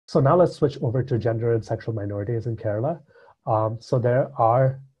So now let's switch over to gender and sexual minorities in Kerala. So there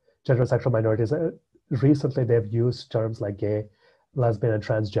are gender and sexual minorities. Recently, they've used terms like gay, lesbian, and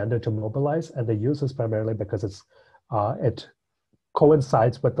transgender to mobilize, and they use this primarily because it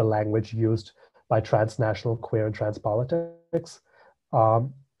coincides with the language used by transnational queer and trans politics,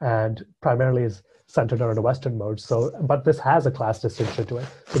 and primarily is centered around a Western mode. So, but this has a class distinction to it.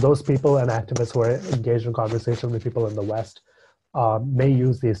 So those people and activists who are engaged in conversation with people in the West may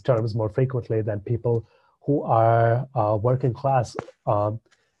use these terms more frequently than people who are working class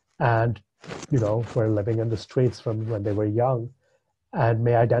and were living in the streets from when they were young, and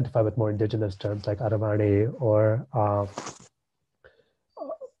may identify with more indigenous terms like Aravani or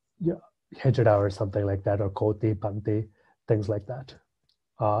Hijra or something like that, or Koti, Panti, things like that.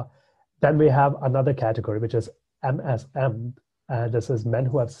 Then we have another category, which is MSM, and this is men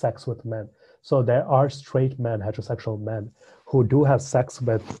who have sex with men. So there are straight men, heterosexual men, who do have sex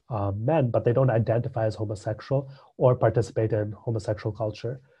with men, but they don't identify as homosexual or participate in homosexual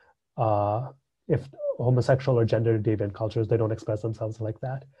culture. If homosexual or gender deviant cultures, they don't express themselves like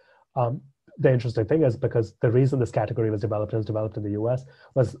that. The interesting thing is, because the reason this category was developed in the US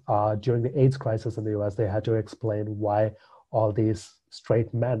was during the AIDS crisis in the US, they had to explain why all these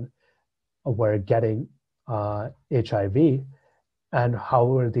straight men were getting HIV, and how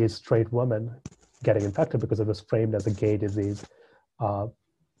were these straight women getting infected, because it was framed as a gay disease.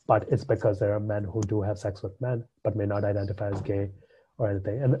 But it's because there are men who do have sex with men, but may not identify as gay or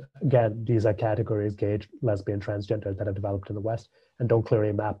anything. And again, these are categories, gay, lesbian, transgender, that have developed in the West and don't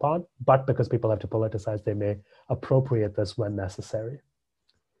clearly map on, but because people have to politicize, they may appropriate this when necessary.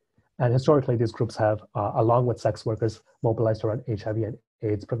 And historically, these groups have, along with sex workers, mobilized around HIV and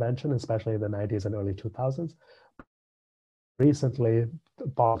AIDS prevention, especially in the 90s and early 2000s. Recently, the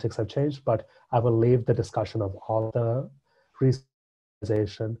politics have changed, but I will leave the discussion of all the research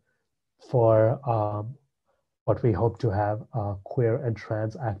for what we hope to have queer and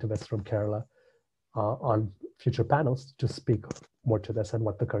trans activists from Kerala on future panels to speak more to this and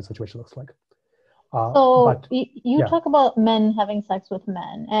what the current situation looks like. You talk about men having sex with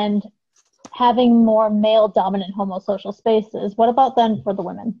men and having more male-dominant homosocial spaces. What about then for the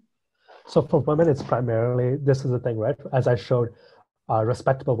women? So for women, it's primarily, this is the thing, right? As I showed,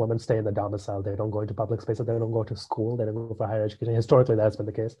 respectable women stay in the domicile. They don't go into public spaces. They don't go to school. They don't go for higher education. Historically, that's been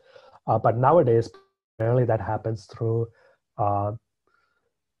the case. But nowadays, primarily that happens through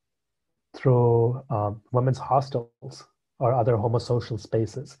women's hostels or other homosocial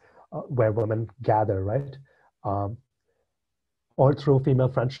spaces where women gather, right? Or through female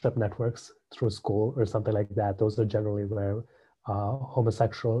friendship networks, through school or something like that. Those are generally where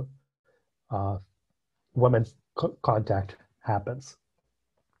homosexual women's contact happens.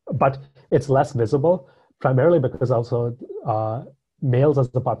 But it's less visible, primarily because also males as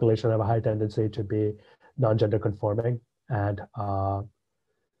the population have a high tendency to be non-gender conforming and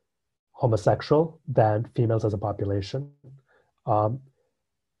homosexual than females as a population.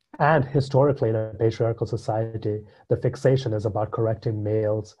 And historically, in a patriarchal society, the fixation is about correcting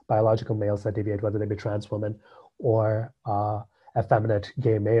males, biological males that deviate, whether they be trans women or effeminate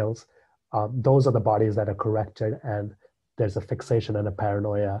gay males. Those are the bodies that are corrected, and there's a fixation and a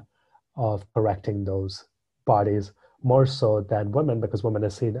paranoia of correcting those bodies more so than women, because women are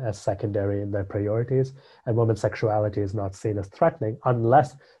seen as secondary in their priorities, and women's sexuality is not seen as threatening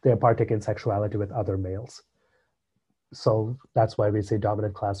unless they are partaking in sexuality with other males. So that's why we see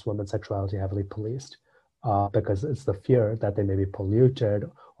dominant class women's sexuality heavily policed, because it's the fear that they may be polluted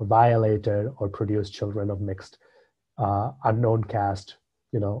or violated or produce children of mixed, unknown caste.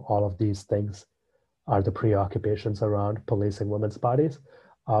 All of these things are the preoccupations around policing women's bodies.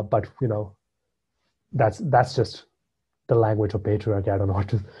 But that's just the language of patriarchy. I don't know what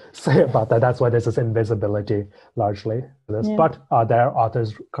to say about that. That's why there's this invisibility largely. Yeah. But there are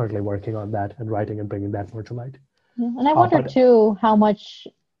authors currently working on that and writing and bringing that more to light. Yeah. And I wonder too how much,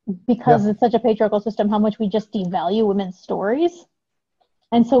 because it's such a patriarchal system, how much we just devalue women's stories.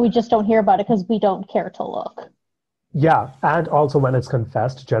 And so we just don't hear about it because we don't care to look. Yeah, and also when it's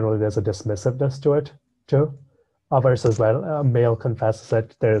confessed, generally there's a dismissiveness to it too. Versus when a male confesses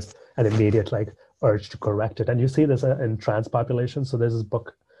it, there's an immediate urge to correct it. And you see this in trans populations. So there's this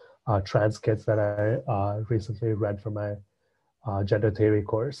book, Trans Kids, that I recently read for my gender theory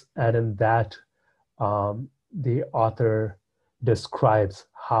course. And in that, the author describes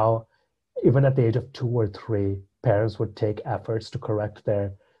how even at the age of 2 or 3, parents would take efforts to correct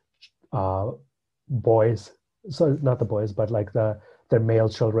their boys, so not the boys, but their male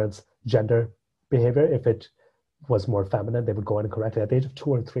children's gender behavior. If it was more feminine, they would go in and correct it. At the age of 2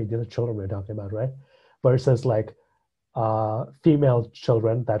 or 3, these are children we're talking about, right? Versus female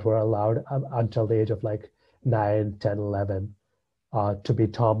children that were allowed until the age of like 9, 10, 11 to be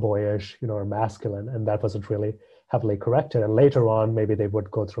tomboyish, or masculine, and that wasn't really heavily corrected. And later on, maybe they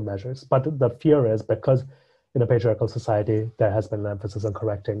would go through measures. But the fear is because in a patriarchal society, there has been an emphasis on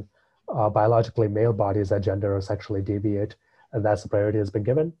correcting biologically male bodies that gender or sexually deviate, and that's the priority has been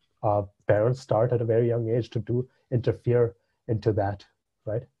given. Parents start at a very young age to interfere into that,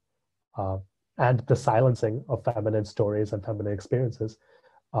 right? And the silencing of feminine stories and feminine experiences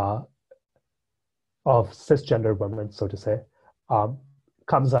of cisgender women, so to say,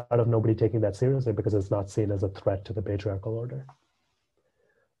 comes out of nobody taking that seriously because it's not seen as a threat to the patriarchal order.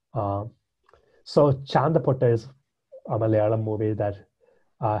 So Chandaputta is a Malayalam movie that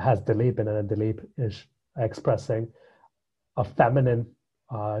has Dilip in it, and Dilip is expressing a feminine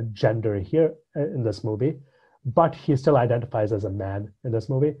gender here in this movie, but he still identifies as a man in this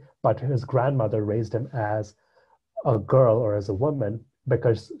movie, but his grandmother raised him as a girl or as a woman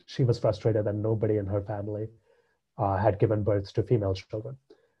because she was frustrated that nobody in her family had given birth to female children.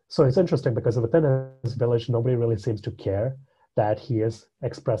 So it's interesting because within his village, nobody really seems to care that he is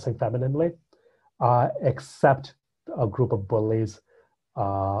expressing femininely, except a group of bullies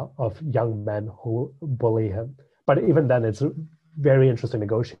of young men who bully him. But even then, it's a very interesting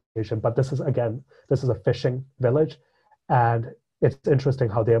negotiation. But this is a fishing village, and it's interesting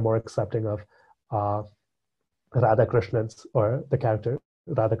how they are more accepting of Radhakrishna's, or the character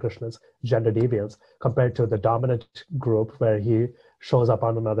Radhakrishna's, gender deviance compared to the dominant group where he shows up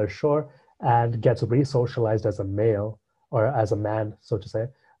on another shore and gets re-socialized as a male, or as a man, so to say,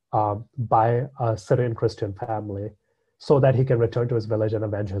 by a Syrian Christian family so that he can return to his village and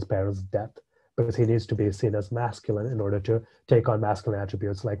avenge his parents' death, because he needs to be seen as masculine in order to take on masculine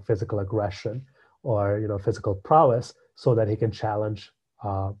attributes like physical aggression or physical prowess, so that he can challenge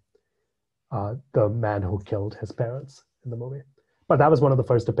the man who killed his parents in the movie. But that was one of the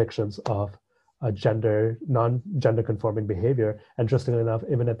first depictions of a non-gender conforming behavior. Interestingly enough,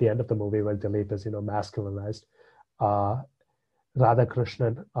 even at the end of the movie where Dilip is masculinized,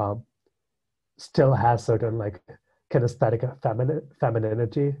 Radhakrishnan still has certain like kinesthetic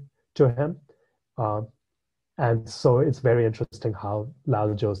femininity to him. And so it's very interesting how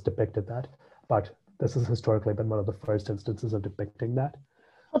Lal Jos depicted that. But this has historically been one of the first instances of depicting that.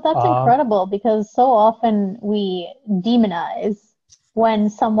 But that's incredible, because so often we demonize when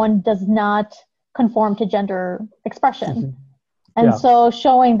someone does not conform to gender expression. Mm-hmm. And so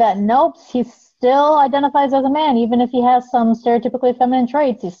showing that, nope, he still identifies as a man, even if he has some stereotypically feminine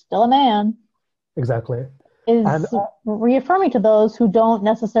traits, he's still a man. Exactly. Is reaffirming to those who don't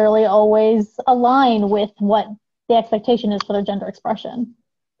necessarily always align with what the expectation is for their gender expression.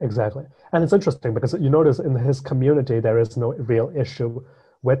 Exactly. And it's interesting because you notice in his community, there is no real issue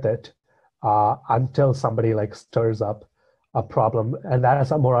with it until somebody like stirs up a problem, and that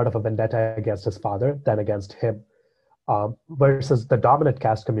is more out of a vendetta against his father than against him. Versus the dominant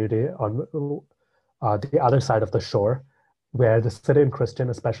caste community on the other side of the shore, where the Syrian Christian,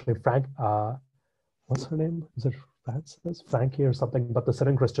 especially what's her name? Is it Frances? Frankie or something? But the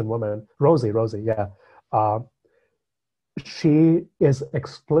Syrian Christian woman, Rosie, yeah. She is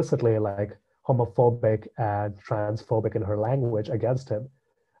explicitly like homophobic and transphobic in her language against him,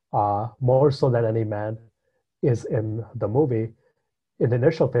 more so than any man is in the movie in the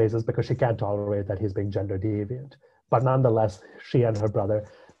initial phases, because she can't tolerate that he's being gender deviant. But nonetheless, she and her brother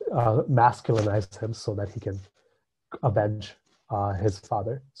masculinize him so that he can avenge his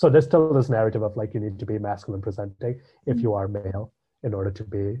father. So there's still this narrative of like, you need to be masculine presenting if you are male in order to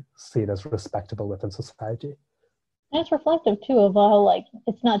be seen as respectable within society. And it's reflective too of how like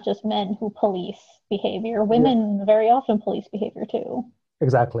it's not just men who police behavior. Women very often police behavior too.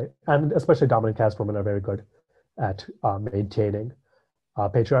 Exactly. And especially dominant caste women are very good at maintaining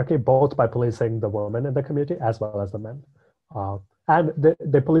patriarchy, both by policing the women in the community as well as the men. And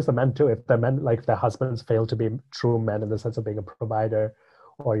they police the men too. If the men, like their husbands, fail to be true men in the sense of being a provider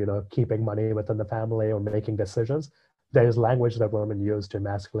or, keeping money within the family or making decisions, there is language that women use to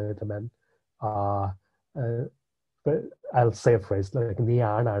emasculate the men. But I'll say a phrase like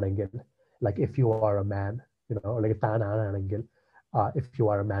like if you are a man, or like if you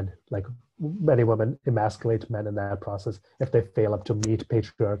are a man, like many women emasculate men in that process if they fail up to meet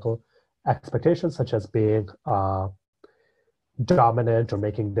patriarchal expectations, such as being dominant or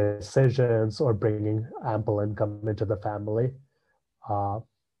making decisions or bringing ample income into the family.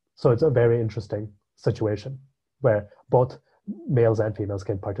 So it's a very interesting situation where both males and females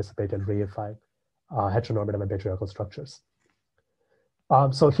can participate in reifying heteronormative and patriarchal structures.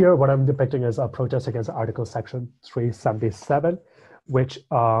 So here what I'm depicting is a protest against Article Section 377, which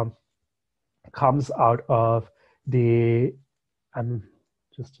comes out of The,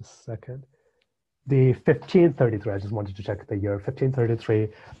 just a second. The 1533, I just wanted to check the year, 1533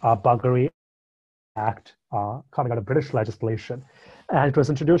 Buggery Act coming out of British legislation. And it was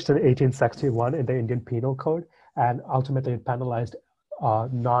introduced in 1861 in the Indian Penal Code, and ultimately it penalized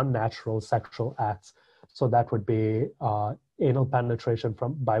non-natural sexual acts. So that would be anal penetration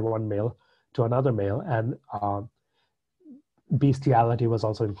by one male to another male, and bestiality was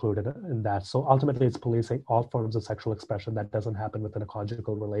also included in that. So ultimately it's policing all forms of sexual expression that doesn't happen within a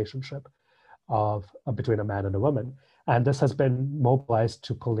conjugal relationship between a man and a woman. And this has been mobilized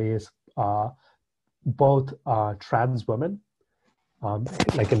to police both trans women,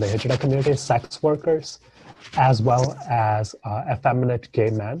 like in the hijra community, sex workers, as well as effeminate gay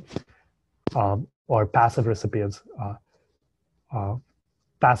men, or passive recipients,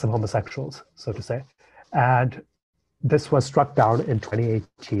 passive homosexuals, so to say. And this was struck down in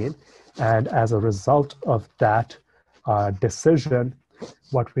 2018. And as a result of that decision,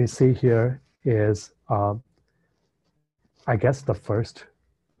 what we see here is, I guess, the first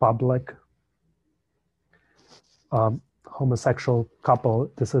public homosexual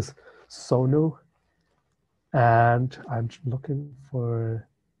couple. This is Sonu, and I'm looking for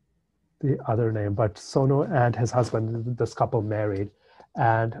the other name, but Sonu and his husband, this couple married,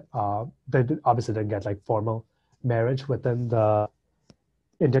 and they obviously didn't get like formal marriage within the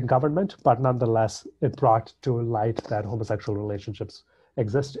Indian government, but nonetheless, it brought to light that homosexual relationships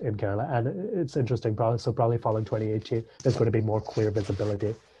exist in Kerala. And it's interesting, probably following 2018, there's going to be more clear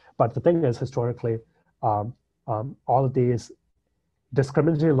visibility. But the thing is, historically, all of these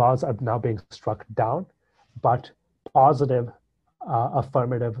discriminatory laws are now being struck down, but positive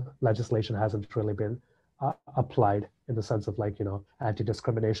affirmative legislation hasn't really been applied in the sense of like,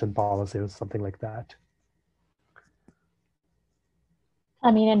 anti-discrimination policy or something like that.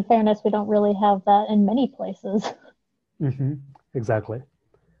 I mean, in fairness, we don't really have that in many places. Mm-hmm. Exactly.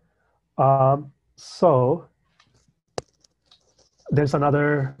 So there's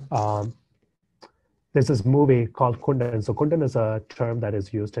another, there's this movie called Kundan. So Kundan is a term that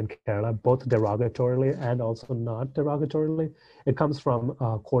is used in Kerala, both derogatorily and also not derogatorily. It comes from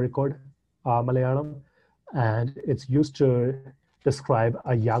Kozhikode, Malayalam, and it's used to describe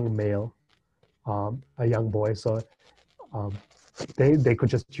a young male, a young boy. So they could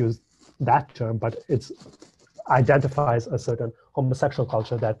just use that term, but it identifies a certain homosexual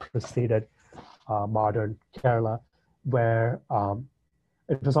culture that preceded modern Kerala, where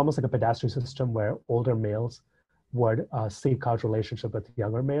it was almost like a pedestrian system where older males would seek out relationship with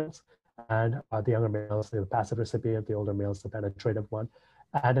younger males, and the younger males, the passive recipient, the older males, the penetrative one.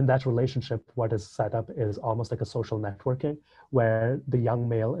 And in that relationship, what is set up is almost like a social networking, where the young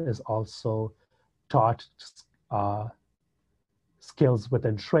male is also taught skills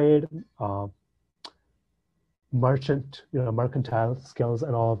within trade, mercantile skills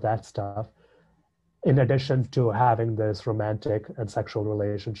and all of that stuff, in addition to having this romantic and sexual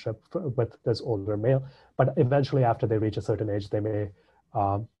relationship with this older male. But eventually, after they reach a certain age, they may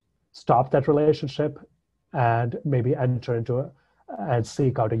stop that relationship and maybe enter into and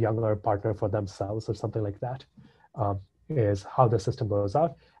seek out a younger partner for themselves or something like that, is how the system goes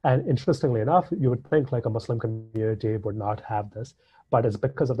out. And interestingly enough, you would think like a Muslim community would not have this, but it's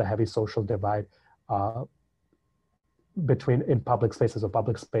because of the heavy social divide between in public spaces, or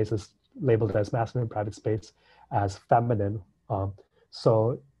public spaces labeled as masculine, private space as feminine.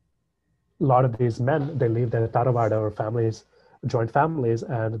 So a lot of these men, they leave their taravada or families, joint families,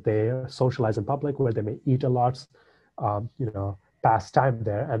 and they socialize in public where they may eat a lot, pass time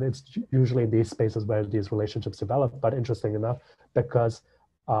there. And it's usually in these spaces where these relationships develop. But interesting enough, because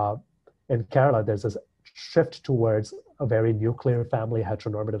in Kerala, there's this shift towards a very nuclear family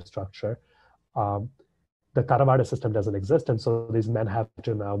heteronormative structure. The Taravada system doesn't exist. And so these men have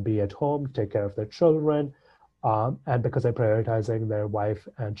to now be at home, take care of their children. And because they're prioritizing their wife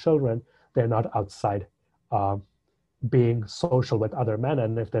and children, they're not outside being social with other men.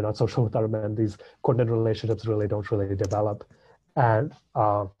 And if they're not social with other men, these Kundan relationships don't really develop. And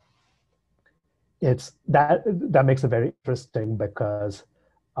it's that makes it very interesting because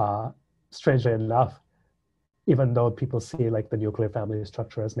strangely enough, even though people see like the nuclear family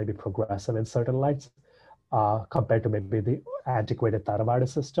structure as maybe progressive in certain lights, compared to maybe the antiquated Taravada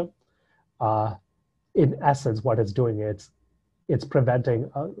system, in essence, what it's doing, it's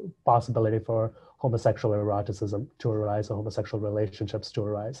preventing a possibility for homosexual eroticism to arise or homosexual relationships to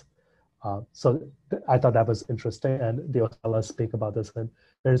arise. So I thought that was interesting, and the Othellas speak about this in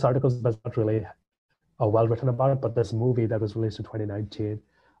various articles, but it's not really well written about it. But this movie that was released in 2019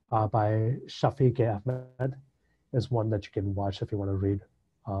 by Shafiq Ahmed is one that you can watch if you want to read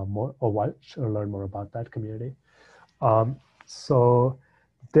more or watch or learn more about that community. So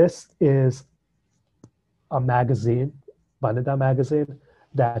this is a magazine, Vanida magazine,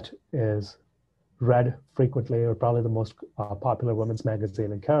 that is read frequently, or probably the most popular women's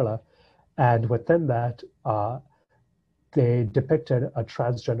magazine in Kerala. And within that, they depicted a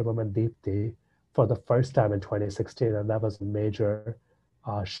transgender woman, Deepthi, for the first time in 2016. And that was a major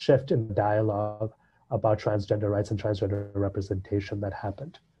shift in the dialogue about transgender rights and transgender representation that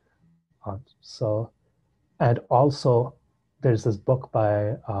happened. And also, there's this book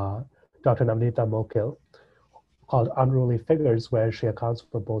by Dr. Namnita Mokil called Unruly Figures, where she accounts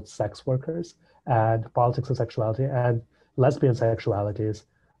for both sex workers and politics of sexuality and lesbian sexualities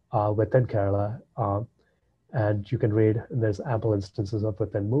within Kerala. And you can read, and there's ample instances of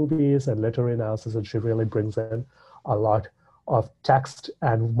within movies and literary analysis, and she really brings in a lot of text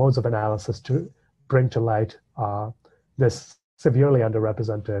and modes of analysis to bring to light this severely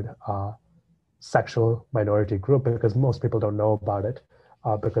underrepresented sexual minority group, because most people don't know about it,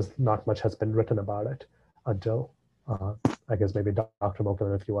 because not much has been written about it until, I guess maybe Dr. Mokil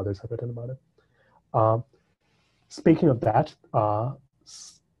and a few others have written about it. Speaking of that,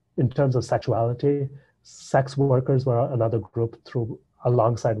 in terms of sexuality, sex workers were another group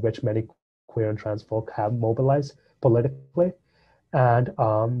alongside which many queer and trans folk have mobilized politically. And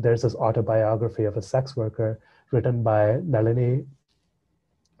there's this autobiography of a sex worker written by Nalini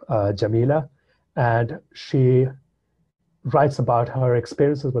Jamila, and she writes about her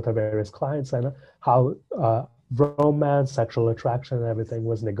experiences with her various clients and how romance, sexual attraction, and everything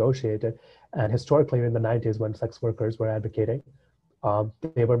was negotiated. And historically, in the 90s, when sex workers were advocating,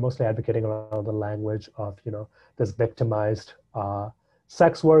 they were mostly advocating around the language of, this victimized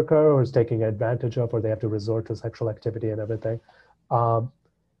sex worker who's taking advantage of, or they have to resort to sexual activity and everything.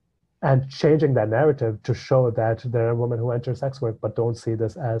 And changing that narrative to show that there are women who enter sex work but don't see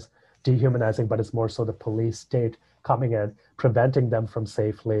this as dehumanizing, but it's more so the police state coming in, preventing them from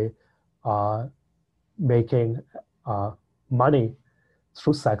safely making money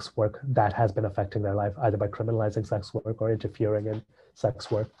through sex work that has been affecting their life, either by criminalizing sex work or interfering in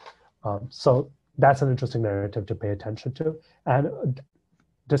sex work. So that's an interesting narrative to pay attention to. And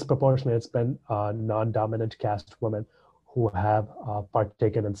disproportionately, it's been non-dominant caste women who have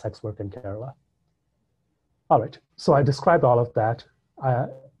partaken in sex work in Kerala. All right, so I described all of that. I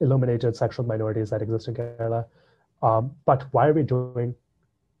illuminated sexual minorities that exist in Kerala. But why are we doing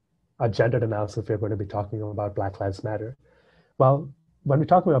a gendered analysis if we're going to be talking about Black Lives Matter? Well, when we're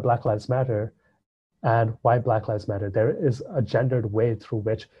talking about Black Lives Matter and why Black Lives Matter, there is a gendered way through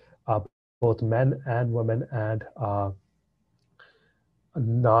which both men and women and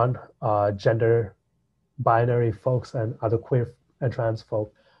non-gender binary folks and other queer and trans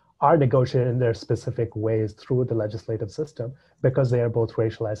folk are negotiated in their specific ways through the legislative system, because they are both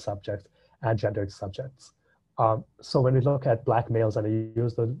racialized subjects and gendered subjects. So when we look at Black males, and I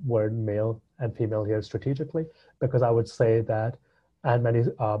use the word male and female here strategically, because I would say that, and many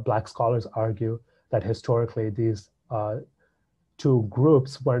Black scholars argue that historically these two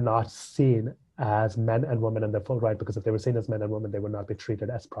groups were not seen as men and women in their full right, because if they were seen as men and women, they would not be treated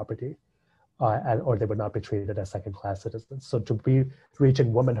as property. Or they would not be treated as second-class citizens. So to be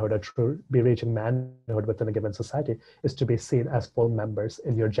reaching womanhood, or to be reaching manhood within a given society, is to be seen as full members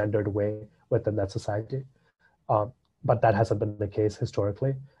in your gendered way within that society. But that hasn't been the case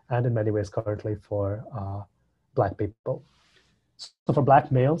historically, and in many ways currently for Black people. So for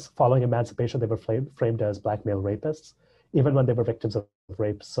Black males, following emancipation, they were framed as Black male rapists, even when they were victims of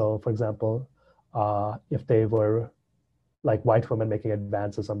rape. So for example, if they were like white women making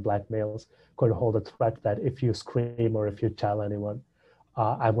advances on Black males, could hold a threat that if you scream or if you tell anyone,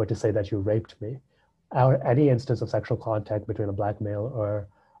 I'm going to say that you raped me. Or any instance of sexual contact between a Black male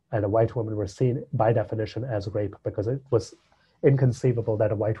and a white woman were seen by definition as rape, because it was inconceivable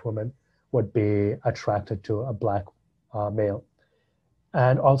that a white woman would be attracted to a Black male.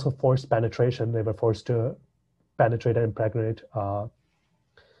 And also forced penetration. They were forced to penetrate and impregnate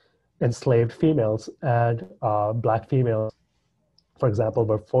enslaved females, and Black females, for example,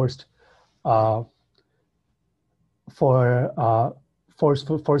 were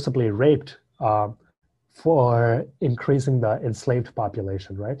forcibly raped for increasing the enslaved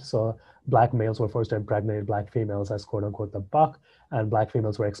population, right? So Black males were forced to impregnate Black females as quote unquote the buck, and Black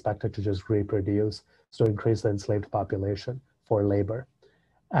females were expected to just reproduce to increase the enslaved population for labor.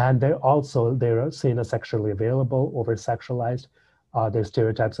 And they're seen as sexually available, over-sexualized. There's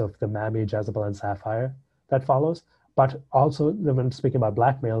stereotypes of the Mammy, Jezebel, and Sapphire that follows. But also, when speaking about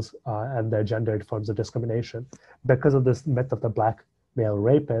Black males and their gendered forms of discrimination, because of this myth of the Black male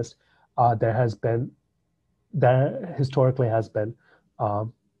rapist, there historically has been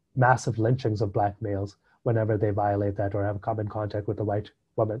massive lynchings of Black males whenever they violate that or have come in contact with a white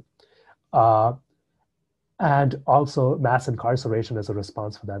woman. And also mass incarceration is a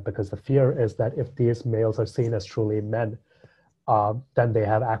response for that, because the fear is that if these males are seen as truly men, then they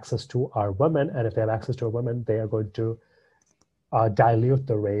have access to our women. And if they have access to our women, they are going to dilute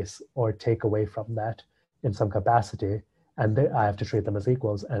the race or take away from that in some capacity. And I have to treat them as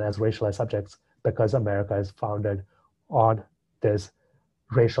equals and as racialized subjects, because America is founded on this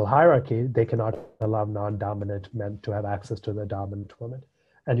racial hierarchy. They cannot allow non-dominant men to have access to the dominant women.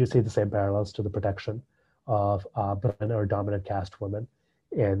 And you see the same parallels to the protection of Brahmin or dominant caste women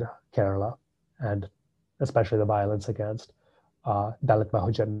in Kerala, and especially the violence against Dalit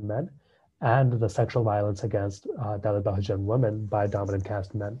Bahujan men and the sexual violence against Dalit Bahujan women by dominant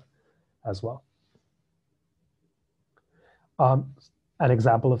caste men as well. An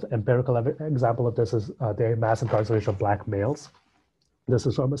empirical example of this is the mass incarceration of Black males. This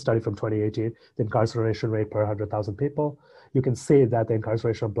is from a study from 2018, the incarceration rate per 100,000 people. You can see that the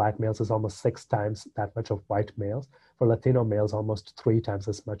incarceration of Black males is almost 6 times that much of white males. For Latino males, almost 3 times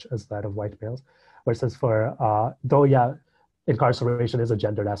as much as that of white males. Versus for, incarceration is a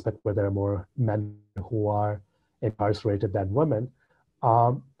gendered aspect where there are more men who are incarcerated than women.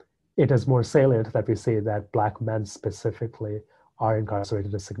 It is more salient that we see that Black men specifically are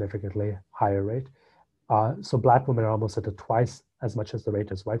incarcerated at a significantly higher rate. So Black women are almost at twice as much as the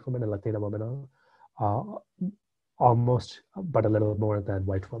rate as white women, and Latina women are almost, but a little more than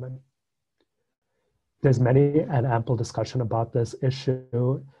white women. There's many and ample discussion about this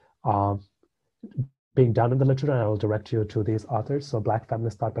issue being done in the literature, and I will direct you to these authors. So Black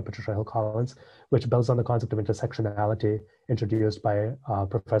Feminist Thought by Patricia Hill Collins, which builds on the concept of intersectionality introduced by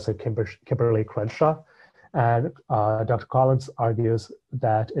Professor Kimberly Crenshaw. And Dr. Collins argues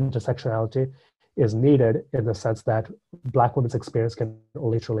that intersectionality is needed in the sense that Black women's experience can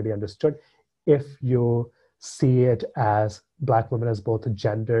only truly be understood if you see it as Black women as both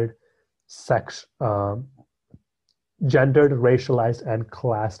gendered, racialized, and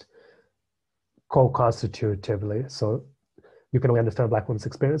classed co-constitutively. So you can only understand Black women's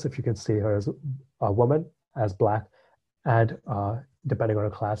experience if you can see her as a woman, as Black, and depending on her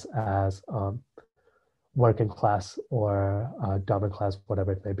class, as working class or dominant class,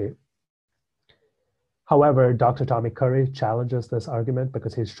 whatever it may be. However, Dr. Tommy Curry challenges this argument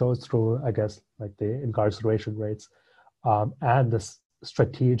because he shows through, I guess, like the incarceration rates and this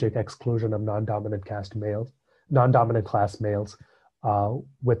strategic exclusion of non-dominant class males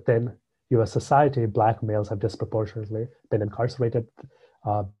within US society. Black males have disproportionately been incarcerated,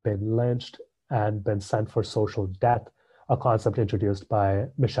 been lynched, and been sent for social death, a concept introduced by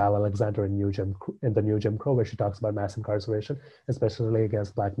Michelle Alexander in the New Jim Crow, where she talks about mass incarceration, especially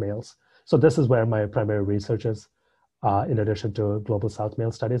against Black males. So this is where my primary research is, in addition to Global South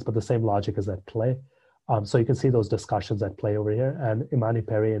male studies, but the same logic is at play. So you can see those discussions at play over here. And Imani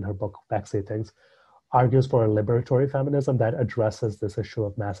Perry, in her book, Backseat Things, argues for a liberatory feminism that addresses this issue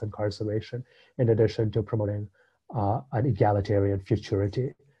of mass incarceration, in addition to promoting an egalitarian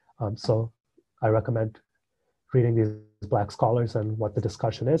futurity. So I recommend reading these Black scholars and what the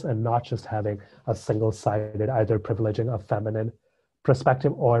discussion is, and not just having a single-sided, either privileging a feminine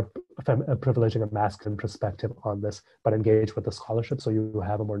perspective or privileging a masculine perspective on this, but engage with the scholarship so you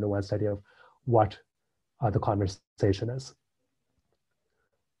have a more nuanced idea of what the conversation is.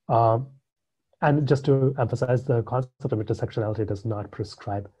 And just to emphasize, the concept of intersectionality does not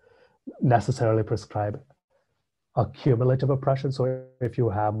necessarily prescribe a cumulative oppression. So if you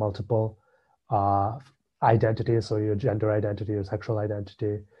have multiple identities, so your gender identity, your sexual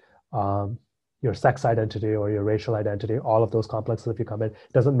identity, your sex identity, or your racial identity, all of those complexes, if you come in,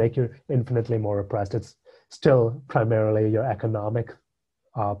 doesn't make you infinitely more oppressed. It's still primarily your economic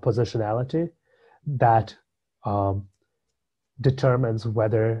positionality that determines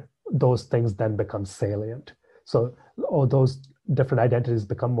whether those things then become salient. So all those different identities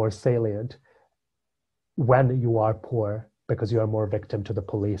become more salient when you are poor, because you are more victim to the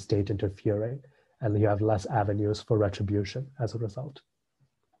police state interfering, and you have less avenues for retribution as a result.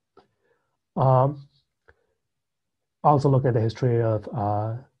 Also looking at the history of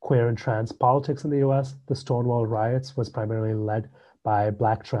queer and trans politics in the US, the Stonewall riots was primarily led by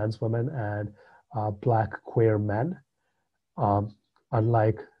Black trans women and Black queer men.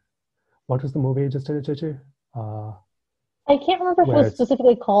 Unlike, what was the movie you just did, Chichi? I can't remember if it was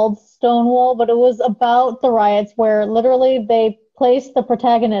specifically called Stonewall, but it was about the riots where literally they placed the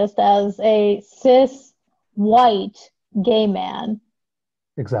protagonist as a cis white gay man.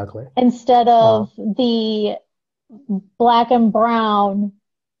 Exactly. Instead of the Black and brown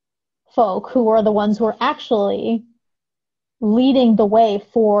folk who are the ones who are actually leading the way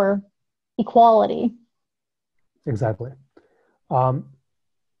for equality. Exactly. Um,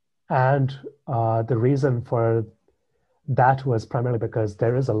 and the reason for that was primarily because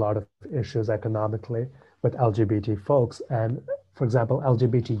there is a lot of issues economically with LGBT folks. And for example,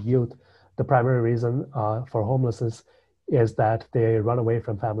 LGBT youth, the primary reason for homelessness is that they run away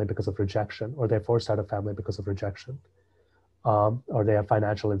from family because of rejection, or they're forced out of family because of rejection, or they have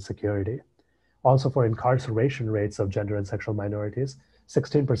financial insecurity. Also, for incarceration rates of gender and sexual minorities,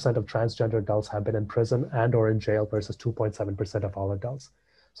 16% of transgender adults have been in prison and or in jail versus 2.7% of all adults.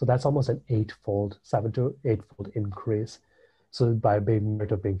 So that's almost an eightfold, 7 to 8-fold increase. So by being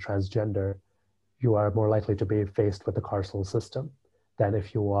merit of being transgender, you are more likely to be faced with the carceral system than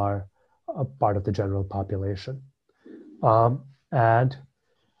if you are a part of the general population. And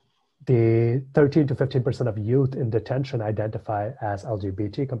the 13 to 15% of youth in detention identify as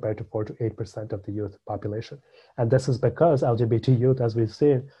LGBT compared to 4 to 8% of the youth population. And this is because LGBT youth, as we've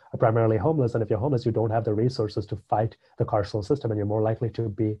seen, are primarily homeless. And if you're homeless, you don't have the resources to fight the carceral system, and you're more likely to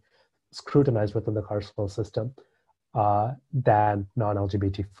be scrutinized within the carceral system than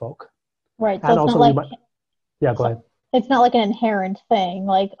non-LGBT folk. Right. So And it's also, not like, yeah, go ahead. it's not like an inherent thing,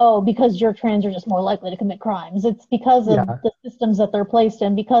 like, oh, because you're trans, you're just more likely to commit crimes. It's because of the systems that they're placed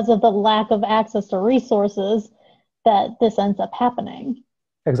in, because of the lack of access to resources, that this ends up happening.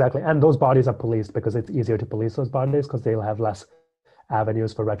 Exactly. And those bodies are policed because it's easier to police those bodies because they'll have less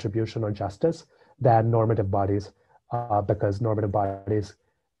avenues for retribution or justice than normative bodies, because normative bodies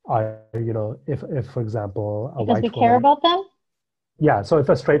are, if for example, a Because we white care woman. about them? Yeah. So if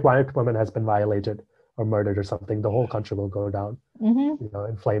a straight white woman has been violated or murdered or something, the whole country will go down,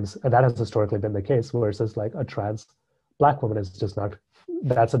 in flames. And that has historically been the case, versus like a trans Black woman is just not,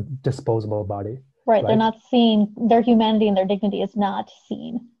 that's a disposable body. Right. They're not seen, their humanity and their dignity is not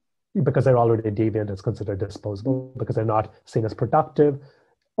seen. Because they're already deviant, it's considered disposable, because they're not seen as productive,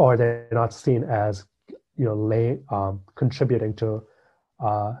 or they're not seen as, contributing to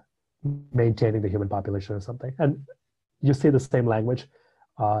maintaining the human population or something. And you see the same language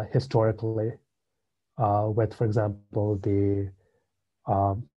historically with, for example, the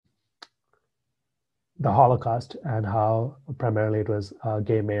Holocaust, and how primarily it was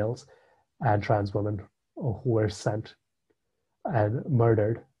gay males and trans women who were sent and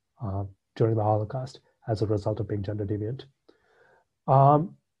murdered during the Holocaust as a result of being gender deviant.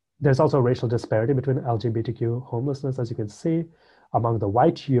 There's also racial disparity between LGBTQ homelessness, as you can see. Among the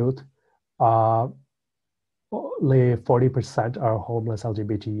white youth, only 40% are homeless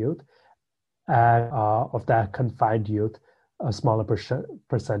LGBT youth. And of that confined youth, a smaller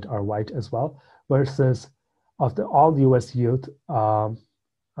percent are white as well, versus of all US youth among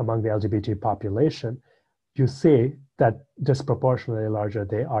the LGBT population, you see that disproportionately larger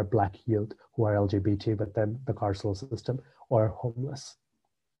they are Black youth who are LGBT, but then the carceral system or homeless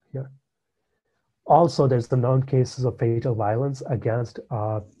here. Also, there's the known cases of fatal violence against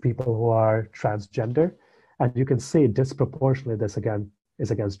people who are transgender. And you can see disproportionately this again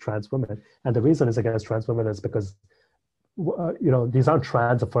is against trans women. And the reason is against trans women is because, these aren't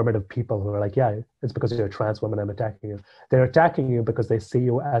trans affirmative people who are like, yeah, it's because you're a trans woman, I'm attacking you. They're attacking you because they see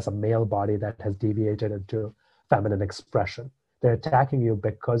you as a male body that has deviated into feminine expression. They're attacking you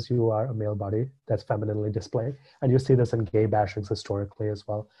because you are a male body that's femininely displayed. And you see this in gay bashings historically as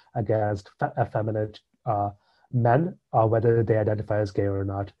well, against effeminate men, whether they identify as gay or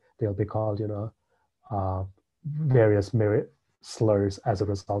not. They'll be called, various slurs as a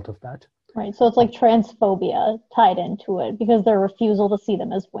result of that. Right. So it's like transphobia tied into it, because their refusal to see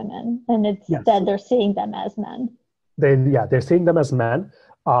them as women, and instead they're seeing them as men. They're seeing them as men,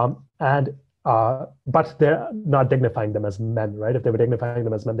 but they're not dignifying them as men, right? If they were dignifying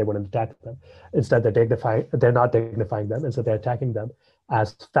them as men, they wouldn't attack them. Instead, they're not dignifying them. Instead, they're attacking them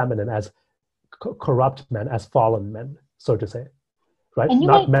as feminine, as corrupt men, as fallen men, so to say, right?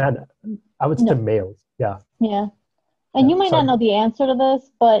 Not men. I would say males. Yeah. Yeah. And you might not know the answer to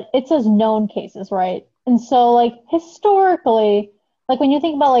this, but it says known cases, right? And so, like, historically, like when you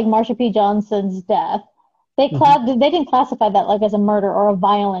think about like Marsha P. Johnson's death, they didn't classify that like as a murder or a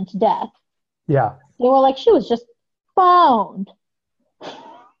violent death. Yeah. They were like, she was just found.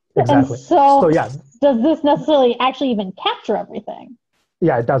 Exactly. And so does this necessarily actually even capture everything?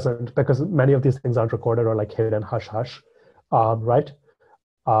 Yeah, it doesn't, because many of these things aren't recorded or like hidden hush hush, right?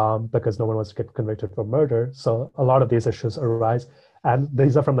 Because no one wants to get convicted for murder. So a lot of these issues arise, and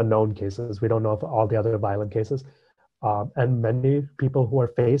these are from the known cases. We don't know of all the other violent cases. And many people who are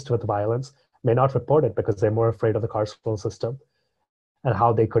faced with violence may not report it because they're more afraid of the carceral system and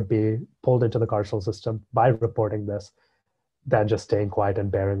how they could be pulled into the carceral system by reporting this than just staying quiet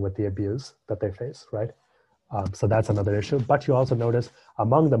and bearing with the abuse that they face, right? So that's another issue. But you also notice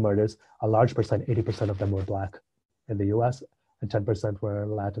among the murders, a large percent, 80% of them were Black. in the US, and 10% were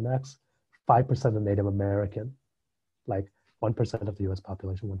Latinx, 5% are Native American. Like 1% of the US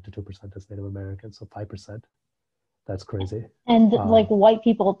population, 1 to 2% is Native American, so 5%. That's crazy. And like white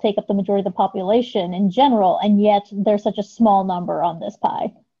people take up the majority of the population in general, and yet there's such a small number on this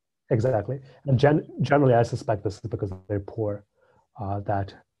pie. Exactly. And generally, I suspect this is because they're poor,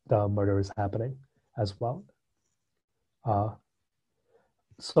 that the murder is happening as well.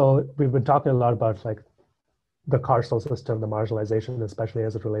 So we've been talking a lot about like the carceral system, the marginalization, especially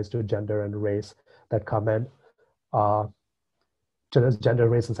as it relates to gender and race that come in to this gender,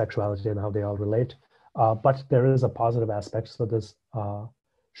 race, and sexuality and how they all relate. But there is a positive aspect. So this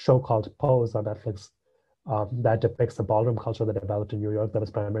show called Pose on Netflix that depicts the ballroom culture that developed in New York that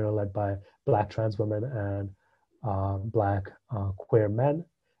was primarily led by Black trans women and Black queer men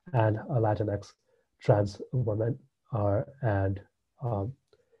and Latinx trans women and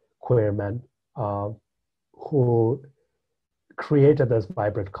queer men who created this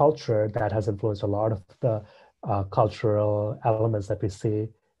vibrant culture that has influenced a lot of the cultural elements that we see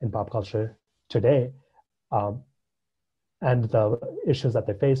in pop culture today, and the issues that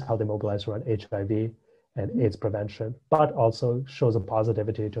they face, how they mobilize around HIV and AIDS prevention, but also shows a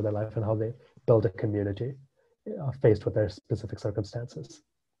positivity to their life and how they build a community faced with their specific circumstances.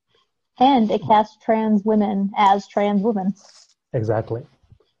 And it casts trans women as trans women. Exactly.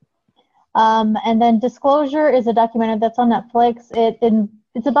 And then Disclosure is a documentary that's on Netflix.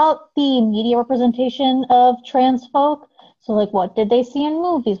 It's about the media representation of trans folk. So like, what did they see in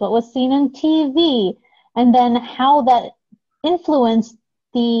movies? What was seen in TV? And then how that influenced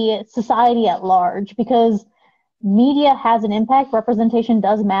the society at large, because media has an impact. Representation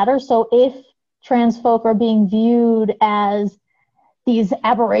does matter. So if trans folk are being viewed as these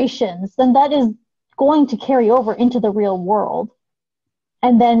aberrations, then that is going to carry over into the real world.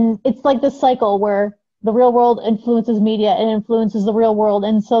 And then it's like this cycle where the real world influences media and influences the real world.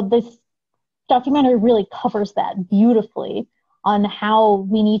 And so this documentary really covers that beautifully on how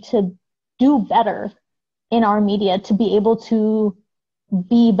we need to do better in our media to be able to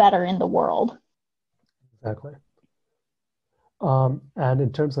be better in the world. Exactly. And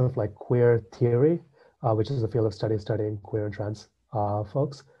in terms of like queer theory, which is a field of study studying queer and trans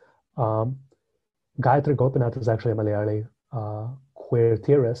folks, Gayatri Gopinath is actually a Malayali queer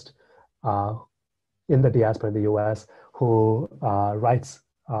theorist in the diaspora in the US who writes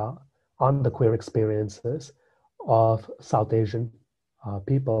on the queer experiences of South Asian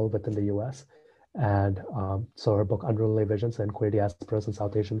people within the US. And so her book, Unruly Visions and Queer Diasporas in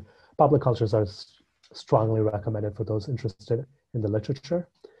South Asian Public Cultures are strongly recommended for those interested in the literature.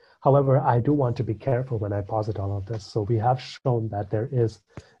 However, I do want to be careful when I posit all of this. So we have shown that there is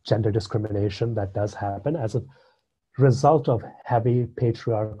gender discrimination that does happen as a result of heavy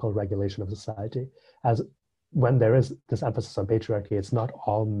patriarchal regulation of society. As when there is this emphasis on patriarchy, it's not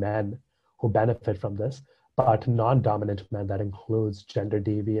all men who benefit from this, but non-dominant men that includes gender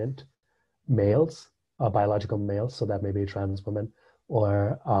deviant males, biological males, so that may be trans women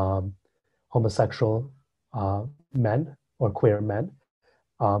or homosexual men or queer men,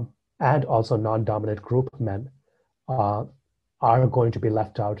 and also non-dominant group men are going to be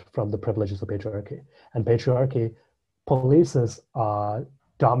left out from the privileges of patriarchy. And patriarchy polices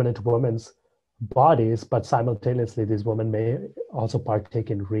dominant women's bodies, but simultaneously these women may also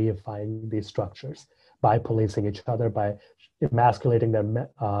partake in reifying these structures by policing each other, by emasculating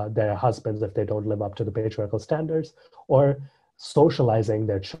their husbands if they don't live up to the patriarchal standards, or socializing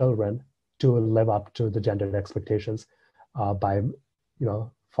their children to live up to the gendered expectations by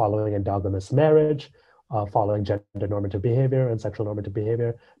following endogamous marriage, following gender normative behavior and sexual normative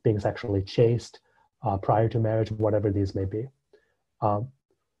behavior, being sexually chaste prior to marriage, whatever these may be.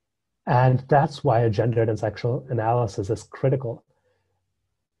 And that's why a gendered and sexual analysis is critical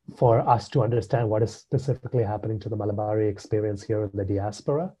for us to understand what is specifically happening to the Malabari experience here in the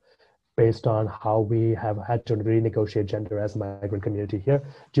diaspora, based on how we have had to renegotiate gender as a migrant community here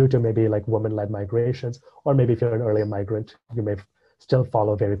due to maybe like women-led migrations, or maybe if you're an earlier migrant, you may still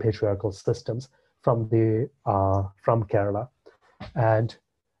follow very patriarchal systems from Kerala. And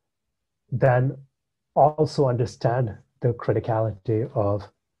then also understand the criticality of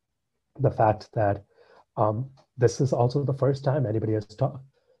the fact that this is also the first time anybody has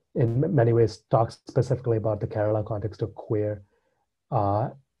in many ways talked specifically about the Kerala context of queer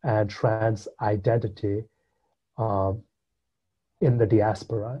and trans identity in the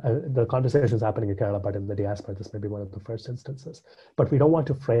diaspora. The conversation is happening in Kerala, but in the diaspora, this may be one of the first instances. But we don't want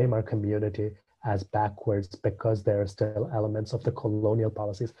to frame our community as backwards because there are still elements of the colonial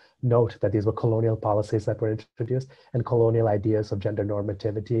policies. Note that these were colonial policies that were introduced, and colonial ideas of gender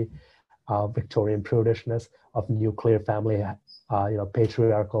normativity Victorian prudishness, of nuclear family,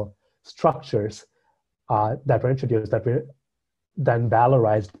 patriarchal structures that were introduced, that were then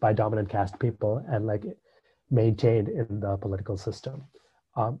valorized by dominant caste people and like maintained in the political system.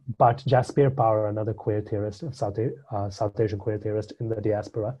 But Jasbir Power, another queer theorist, South Asian queer theorist in the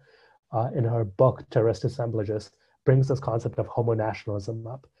diaspora, in her book Terrorist Assemblages, brings this concept of homonationalism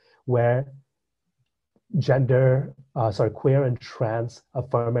up, where queer and trans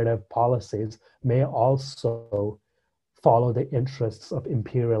affirmative policies may also follow the interests of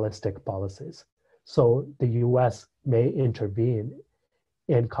imperialistic policies. So the US may intervene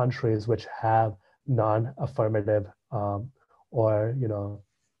in countries which have non-affirmative or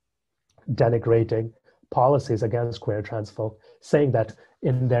denigrating policies against queer and trans folk, saying that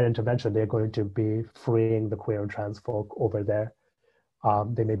in their intervention they're going to be freeing the queer and trans folk over there.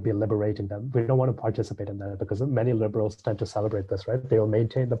 They may be liberating them. We don't want to participate in that because many liberals tend to celebrate this, right? They will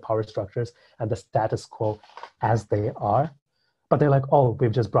maintain the power structures and the status quo as they are. But they're like, oh,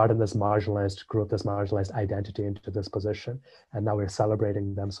 we've just brought in this marginalized group, this marginalized identity into this position, and now we're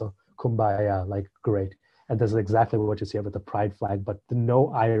celebrating them. So kumbaya, like great. And this is exactly what you see with the pride flag, but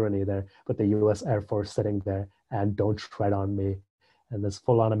no irony there, with the US Air Force sitting there and don't tread on me. And this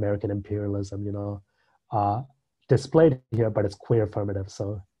full-on American imperialism, displayed here, but it's queer affirmative.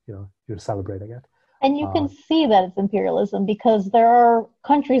 So, you're celebrating it. And you can see that it's imperialism because there are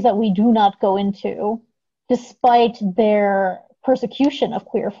countries that we do not go into despite their persecution of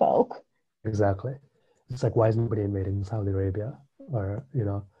queer folk. Exactly. It's like, why is nobody invading Saudi Arabia or,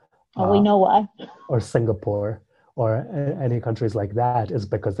 we know why. Or Singapore or any countries like that? Is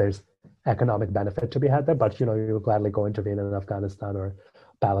because there's economic benefit to be had there, but, you would gladly go intervene in Afghanistan or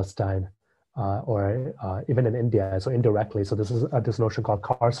Palestine or even in India, so indirectly. So this is this notion called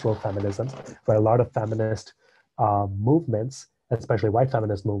carceral feminism, where a lot of feminist movements, especially white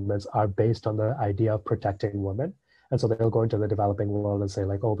feminist movements, are based on the idea of protecting women. And so they'll go into the developing world and say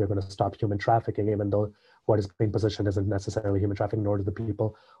like, oh, we're going to stop human trafficking, even though what is being positioned isn't necessarily human trafficking, nor do the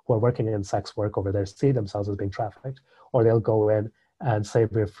people who are working in sex work over there see themselves as being trafficked. Or they'll go in and say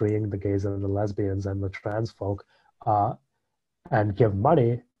we're freeing the gays and the lesbians and the trans folk and give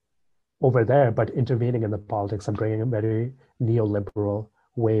money over there, but intervening in the politics and bringing in very neoliberal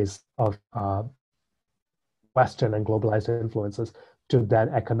ways of Western and globalized influences to then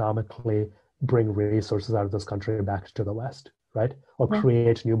economically bring resources out of this country back to the West, right? Or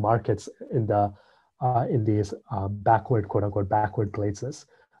create new markets in these backward, quote unquote, backward places,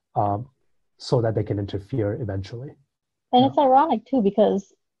 so that they can interfere eventually. And it's ironic too,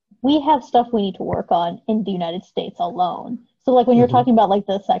 because we have stuff we need to work on in the United States alone. So like when you're talking about like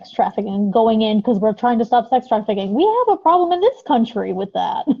the sex trafficking and going in because we're trying to stop sex trafficking, we have a problem in this country with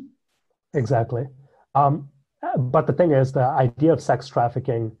that. Exactly. But the thing is, the idea of sex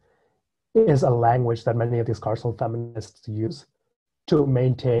trafficking is a language that many of these carceral feminists use to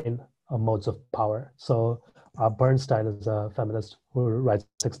maintain modes of power. So Bernstein is a feminist who writes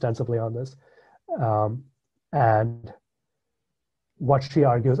extensively on this. And what she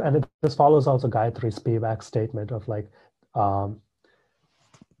argues, and this follows also Gayatri Spivak's statement of like,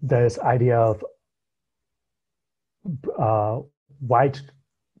 this idea of white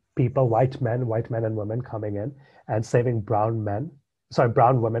people, white men and women coming in and saving brown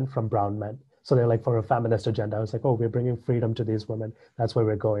women from brown men. So they're like, for a feminist agenda, I was like, oh, we're bringing freedom to these women. That's where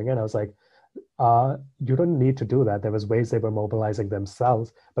we're going. And I was like, you don't need to do that. There was ways they were mobilizing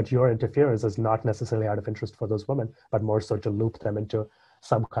themselves, but your interference is not necessarily out of interest for those women, but more so to loop them into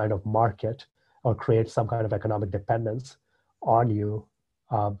some kind of market or create some kind of economic dependence on you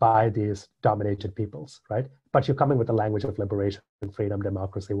by these dominated peoples, right? But you're coming with the language of liberation, freedom,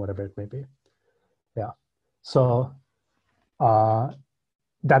 democracy, whatever it may be. Yeah. So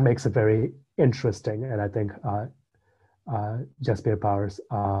that makes it very interesting. And I think Jasbir Power's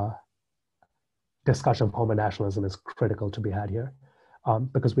discussion of homonationalism is critical to be had here.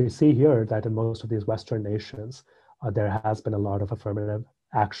 Because we see here that in most of these Western nations, there has been a lot of affirmative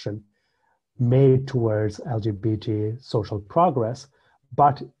action made towards LGBT social progress,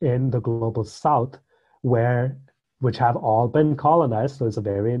 but in the global South, which have all been colonized, so it's a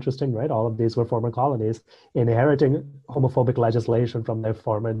very interesting, right? All of these were former colonies inheriting homophobic legislation from their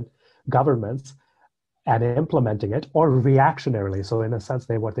former governments and implementing it, or reactionarily. So in a sense,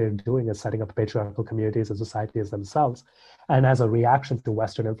 what they're doing is setting up patriarchal communities and societies themselves. And as a reaction to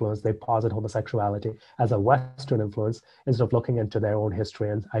Western influence, they posit homosexuality as a Western influence instead of looking into their own history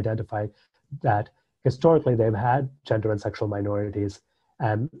and identify that historically they've had gender and sexual minorities,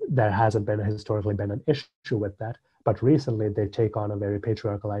 and there hasn't been historically been an issue with that. But recently they take on a very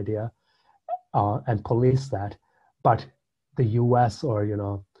patriarchal idea and police that. But the US or,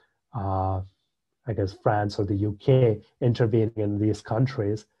 I guess France or the UK intervening in these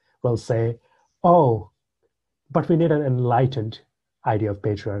countries will say, oh, but we need an enlightened idea of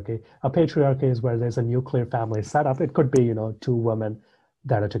patriarchy. A patriarchy is where there's a nuclear family setup. It could be, two women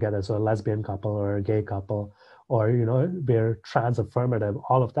that are together, so a lesbian couple or a gay couple, or, we're trans affirmative,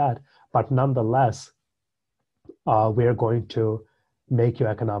 all of that. But nonetheless, we're going to make you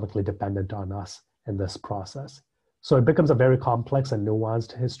economically dependent on us in this process. So it becomes a very complex and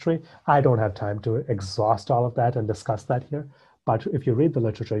nuanced history. I don't have time to exhaust all of that and discuss that here. But if you read the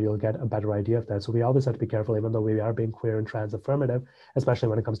literature, you'll get a better idea of that. So we always have to be careful, even though we are being queer and trans affirmative, especially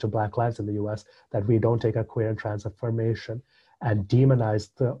when it comes to Black lives in the US, that we don't take a queer and trans affirmation and demonize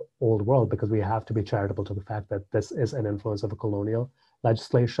the old world, because we have to be charitable to the fact that this is an influence of a colonial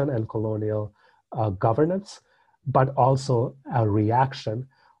legislation and colonial governance, but also a reaction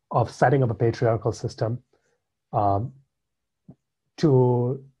of setting up a patriarchal system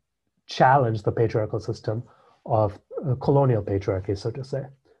to challenge the patriarchal system of colonial patriarchy, so to say.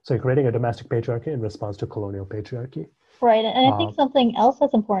 So you're creating a domestic patriarchy in response to colonial patriarchy. Right. And I think something else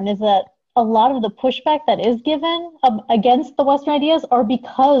that's important is that a lot of the pushback that is given against the Western ideas are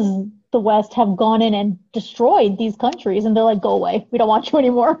because the West have gone in and destroyed these countries, and they're like, go away, we don't want you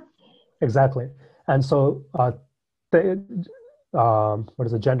anymore. Exactly. And so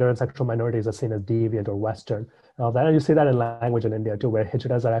gender and sexual minorities are seen as deviant or Western. And you see that in language in India too, where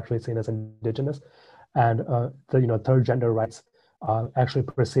hijadas are actually seen as indigenous. And the third gender rights actually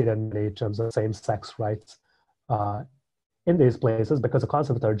preceded in terms of same-sex rights in these places, because the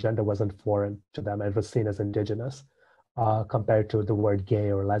concept of third gender wasn't foreign to them. It was seen as indigenous compared to the word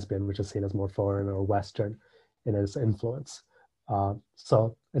gay or lesbian, which is seen as more foreign or Western in its influence.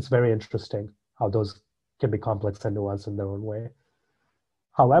 So it's very interesting how those can be complex and nuanced in their own way.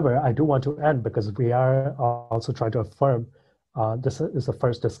 However, I do want to end, because we are also trying to affirm, this is the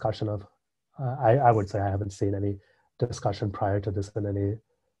first discussion of, I would say I haven't seen any discussion prior to this in any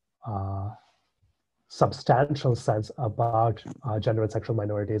substantial sense about gender and sexual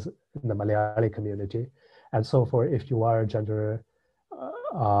minorities in the Malayali community. And so if you are a gender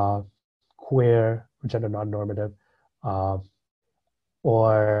queer, gender non-normative,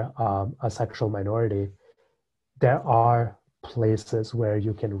 or a sexual minority, there are places where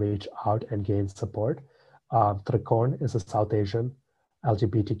you can reach out and gain support. Trikon is a South Asian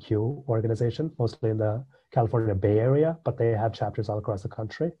LGBTQ organization, mostly in the California Bay Area, but they have chapters all across the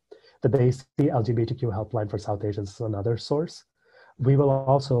country. The Desi LGBTQ helpline for South Asians is another source. We will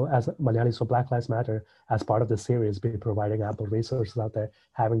also, as Malayalee so Black Lives Matter, as part of this series, be providing ample resources out there,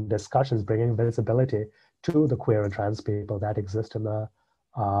 having discussions, bringing visibility to the queer and trans people that exist in the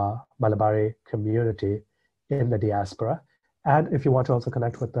Malabari community in the diaspora. And if you want to also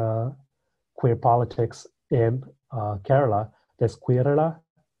connect with the queer politics in Kerala, there's Queerala,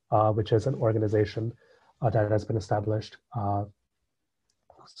 which is an organization that has been established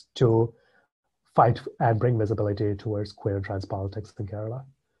to fight and bring visibility towards queer and trans politics in Kerala.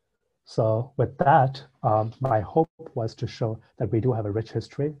 So with that, my hope was to show that we do have a rich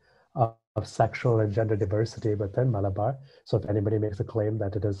history of sexual and gender diversity within Malabar. So if anybody makes a claim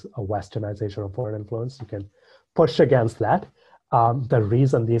that it is a westernization or foreign influence, you can push against that. The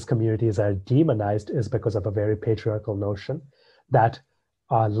reason these communities are demonized is because of a very patriarchal notion that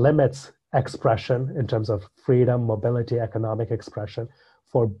limits expression in terms of freedom, mobility, economic expression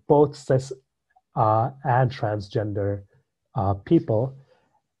for both cis and transgender people.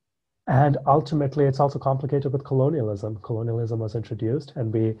 And ultimately, it's also complicated with colonialism. Colonialism was introduced,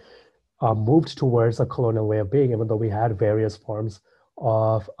 and we moved towards a colonial way of being, even though we had various forms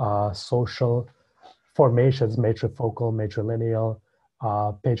of social formations, matrifocal, matrilineal,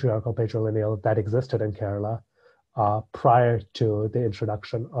 patriarchal, patrilineal, that existed in Kerala prior to the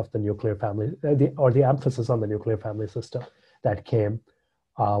introduction of the nuclear family, or the emphasis on the nuclear family system that came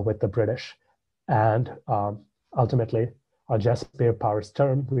with the British. And ultimately, just bare powers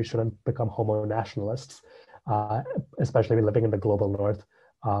term, we shouldn't become homo nationalists, especially living in the global north,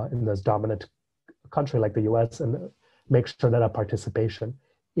 in this dominant country like the US, and make sure that our participation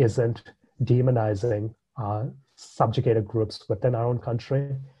isn't demonizing subjugated groups within our own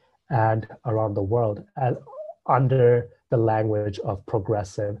country and around the world under the language of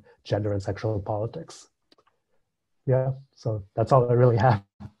progressive gender and sexual politics. Yeah, so that's all I really have.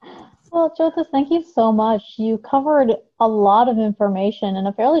 Well, Joseph, thank you so much. You covered a lot of information in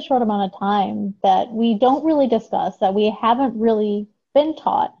a fairly short amount of time that we don't really discuss, that we haven't really been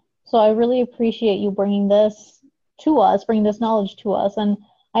taught. So I really appreciate you bringing this to us, bringing this knowledge to us. And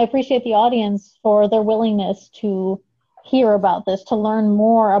I appreciate the audience for their willingness to hear about this, to learn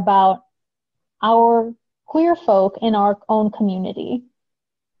more about our queer folk in our own community.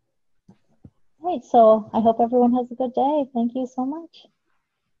 Right, so I hope everyone has a good day. Thank you so much.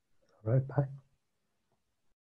 All right, bye.